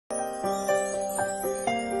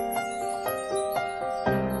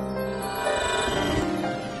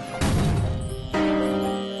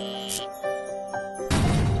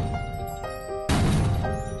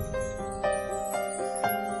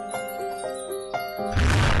Hey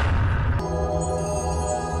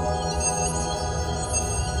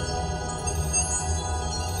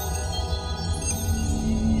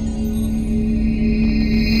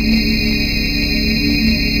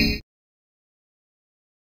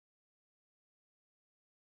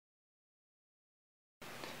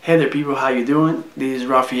there people, how you doing? This is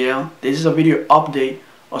Rafael. This is a video update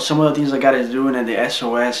of some of the things that God is doing at the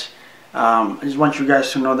S.O.S. I just want you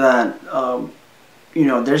guys to know that you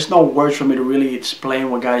know, there's no words for me to really explain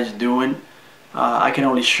what God is doing. I can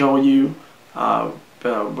only show you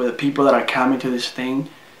with the people that are coming to this thing.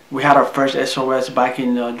 We had our first S.O.S back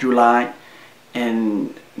in July,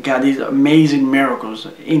 and got these amazing miracles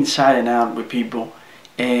inside and out with people.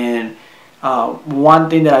 And one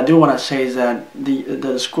thing that I do want to say is that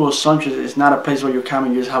the School of Sonship is not a place where you come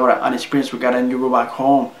and you just have an experience with God and you go back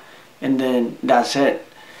home and then that's it.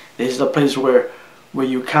 This is a place where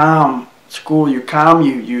you come, you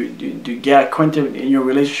get acquainted in your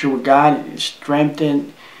relationship with God, you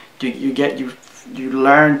strengthen, you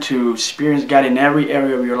learn to experience God in every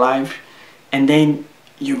area of your life, and then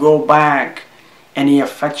you go back and He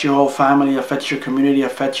affects your whole family, affects your community,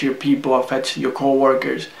 affects your people, affects your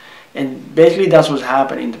co-workers. And basically that's what's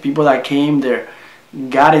happening. The people that came there,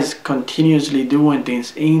 God is continuously doing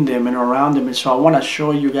things in them and around them. And so I want to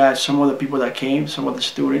show you guys some of the people that came, some of the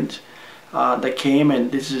students that came. And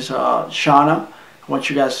this is Shawnay. I want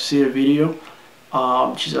you guys to see the video.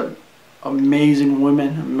 She's an amazing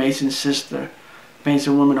woman, amazing sister,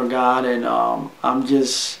 amazing woman of God. And I'm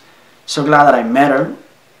just so glad that I met her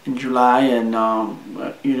in July. And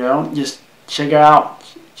you know, just check her out.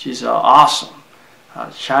 She's awesome.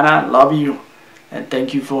 Shawnay, love you, and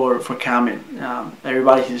thank you for coming.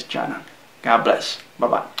 Everybody, here's Shawnay. God bless.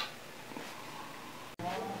 Bye-bye.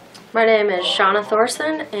 My name is Shawnay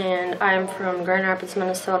Thorensen, and I'm from Grand Rapids,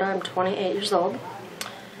 Minnesota. I'm 28 years old.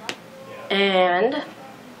 And,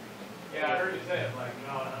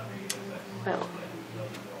 well,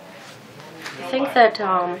 I think that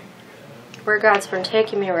where God's been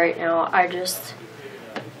taking me right now, I'm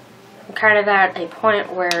kind of at a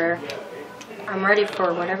point where I'm ready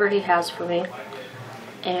for whatever He has for me,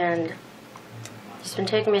 and He's been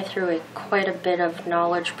taking me through quite a bit of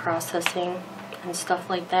knowledge processing and stuff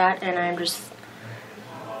like that, and I'm just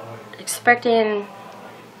expecting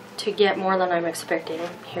to get more than I'm expecting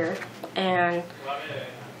here, and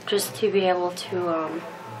just to be able to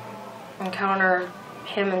encounter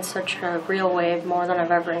Him in such a real way, more than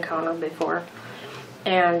I've ever encountered before,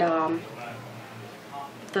 and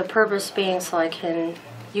the purpose being so I can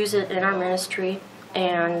use it in our ministry,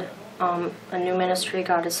 and a new ministry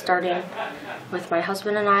God is starting with my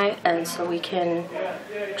husband and I, and so we can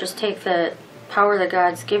just take the power that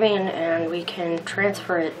God's giving and we can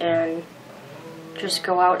transfer it and just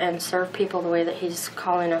go out and serve people the way that He's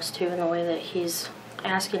calling us to and the way that He's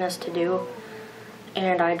asking us to do.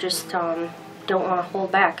 And I just don't want to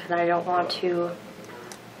hold back, and I don't want to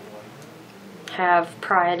have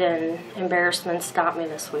pride and embarrassment stop me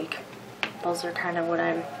this week. Those are kind of what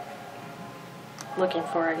I'm looking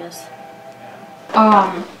for, I guess.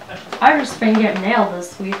 I've just been getting nailed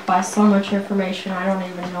this week by so much information I don't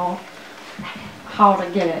even know how to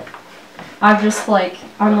get it.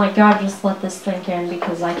 I'm like, God, just let this sink in,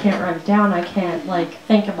 because I can't write it down. I can't,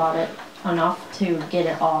 think about it enough to get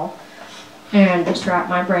it all and just wrap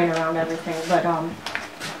my brain around everything. But, I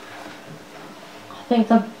think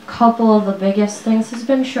the couple of the biggest things He's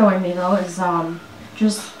been showing me, though, is,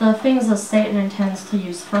 just the things that Satan intends to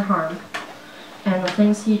use for harm, and the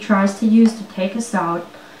things he tries to use to take us out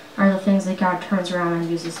are the things that God turns around and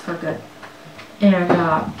uses for good. And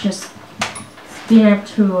just being able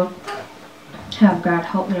to have God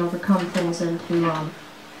help me overcome things and to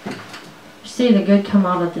see the good come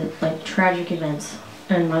out of the tragic events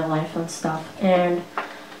in my life and stuff. And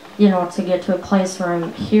you know, to get to a place where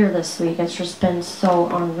I'm here this week, it's just been so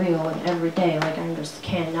unreal, and every day, I just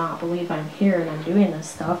cannot believe I'm here and I'm doing this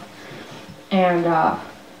stuff. And,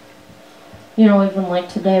 you know, even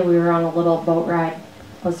today we were on a little boat ride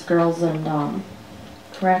with girls and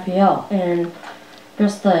Rafael, and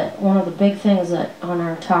just one of the big things that on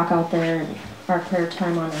our talk out there and our prayer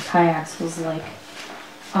time on the kayaks was the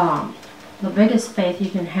biggest faith you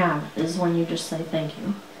can have is when you just say thank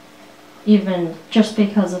you. Even just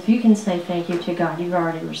because if you can say thank you to God, you've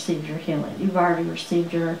already received your healing. You've already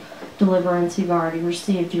received your deliverance. You've already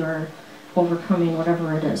received your overcoming,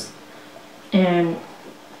 whatever it is. And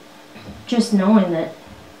just knowing that,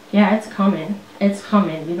 yeah, it's coming. It's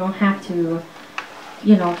coming. You don't have to,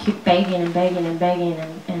 you know, keep begging and begging and begging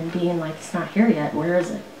and being like, it's not here yet. Where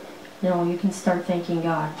is it? You know, you can start thanking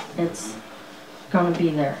God. It's going to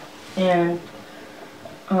be there. And,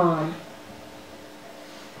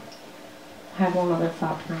 had one other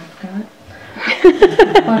thought and I forgot.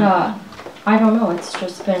 But I don't know, it's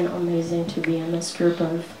just been amazing to be in this group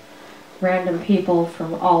of random people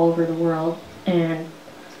from all over the world, and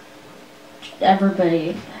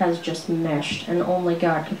everybody has just meshed, and only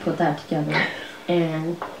God could put that together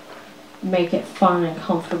and make it fun and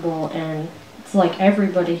comfortable, and it's like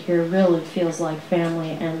everybody here really feels like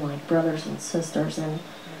family and like brothers and sisters, and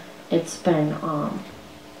it's been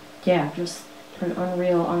yeah, just an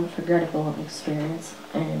unreal, unforgettable experience,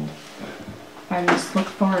 and I just look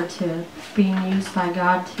forward to being used by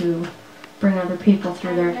God to bring other people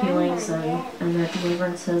through their healings and their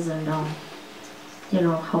deliverances, and you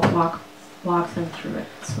know, help walk them through it.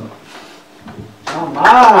 So. Come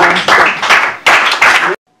on.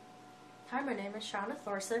 Hi, my name is Shawnay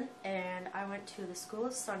Thorensen, and I went to the School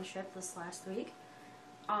of Sonship this last week.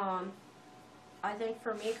 I think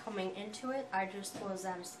for me coming into it, I just was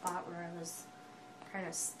at a spot where I was kind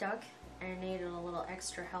of stuck and needed a little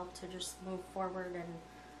extra help to just move forward and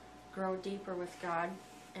grow deeper with God.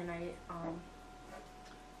 And I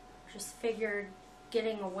just figured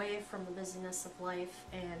getting away from the busyness of life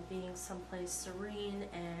and being someplace serene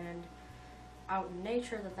and out in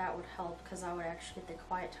nature, that would help, because I would actually get the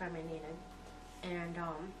quiet time I needed. And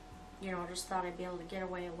you know, just thought I'd be able to get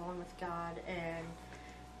away alone with God and,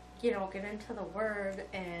 you know, get into the Word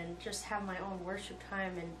and just have my own worship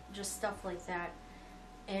time and just stuff like that.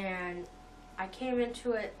 And I came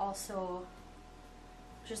into it also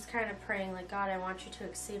just kind of praying, like, God, I want you to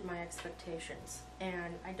exceed my expectations.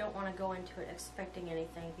 And I don't want to go into it expecting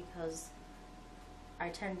anything, because I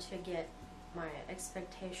tend to get my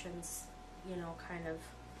expectations, you know, kind of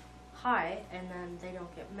high, and then they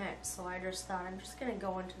don't get met. So I just thought, I'm just going to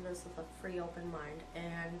go into this with a free, open mind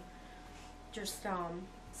and just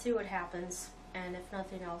see what happens, and if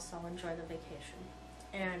nothing else, I'll enjoy the vacation.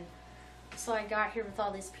 And so I got here with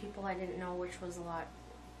all these people I didn't know, which was a lot,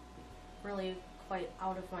 really quite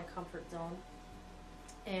out of my comfort zone.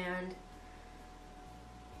 And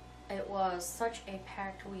it was such a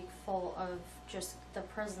packed week full of just the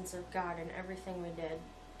presence of God in everything we did,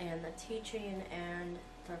 and the teaching and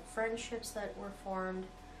the friendships that were formed.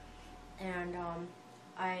 And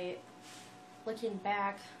looking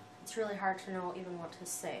back, it's really hard to know even what to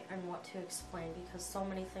say and what to explain, because so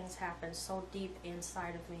many things happened so deep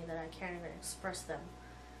inside of me that I can't even express them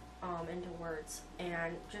into words.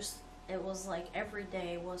 And just, it was like every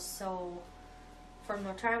day was so, from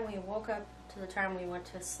the time we woke up to the time we went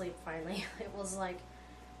to sleep finally, it was like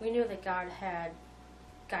we knew that God had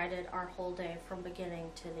guided our whole day from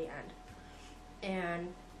beginning to the end.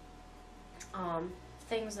 And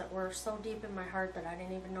things that were so deep in my heart that I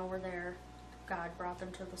didn't even know were there, God brought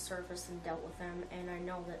them to the surface and dealt with them, and I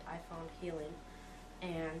know that I found healing.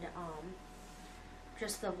 And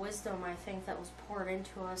just the wisdom, I think, that was poured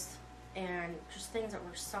into us, and just things that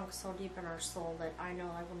were sunk so deep in our soul that I know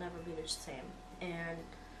I will never be the same. And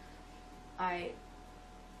I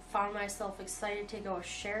found myself excited to go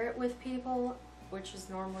share it with people, which is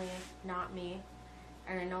normally not me.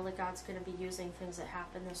 And I know that God's going to be using things that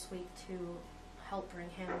happened this week to help bring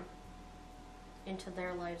Him into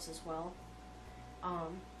their lives as well.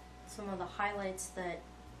 Some of the highlights that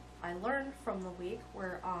I learned from the week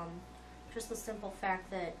were just the simple fact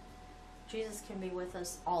that Jesus can be with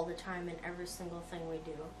us all the time in every single thing we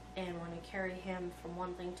do. And when we carry Him from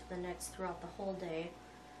one thing to the next throughout the whole day,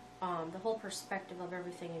 the whole perspective of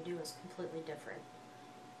everything you do is completely different.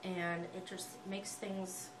 And it just makes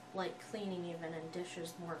things like cleaning even and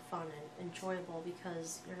dishes more fun and enjoyable,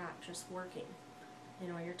 because you're not just working. You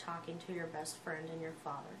know, you're talking to your best friend and your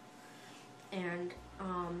Father. And,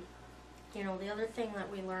 you know, the other thing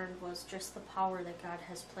that we learned was just the power that God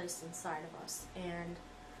has placed inside of us. And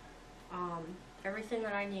everything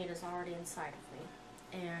that I need is already inside of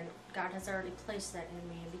me. And God has already placed that in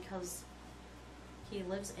me, and because He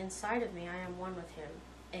lives inside of me, I am one with Him.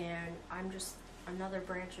 And I'm just another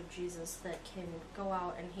branch of Jesus that can go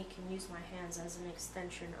out, and He can use my hands as an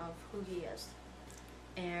extension of who He is.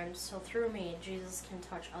 And so through me, Jesus can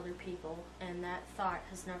touch other people, and that thought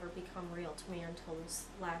has never become real to me until this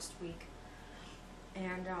last week.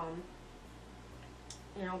 And,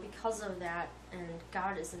 you know, because of that, and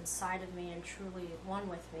God is inside of me and truly one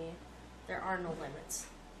with me, there are no limits.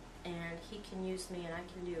 And He can use me, and I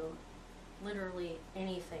can do literally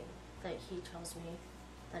anything that He tells me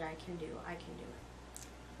that I can do, I can do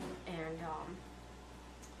it. And,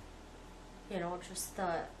 you know, just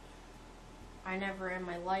I never in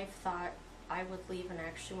my life thought I would leave and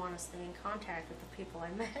actually want to stay in contact with the people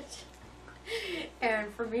I met.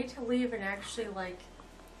 And for me to leave and actually, like,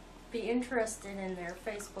 be interested in their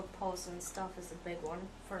Facebook posts and stuff is a big one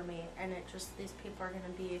for me. And it just, these people are going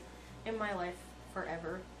to be in my life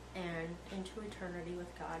forever and into eternity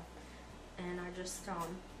with God. And I just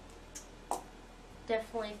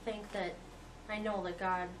definitely think that I know that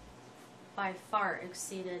God by far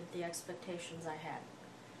exceeded the expectations I had,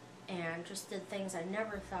 and just did things I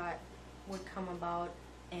never thought would come about,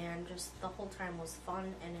 and just the whole time was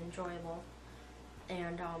fun and enjoyable.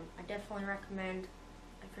 And I definitely recommend,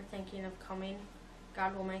 if you're thinking of coming,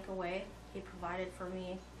 God will make a way. He provided for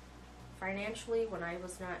me financially when I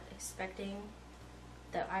was not expecting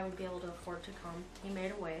that I would be able to afford to come. He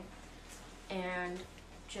made a way and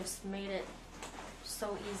just made it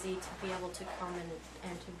so easy to be able to come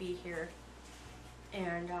and to be here.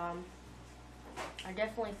 And I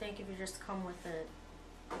definitely think if you just come with an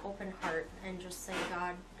open heart and just say,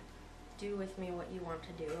 God, do with me what you want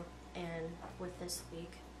to do, and with this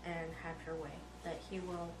week, and have your way, that He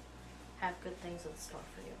will have good things in store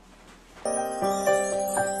for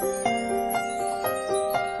you.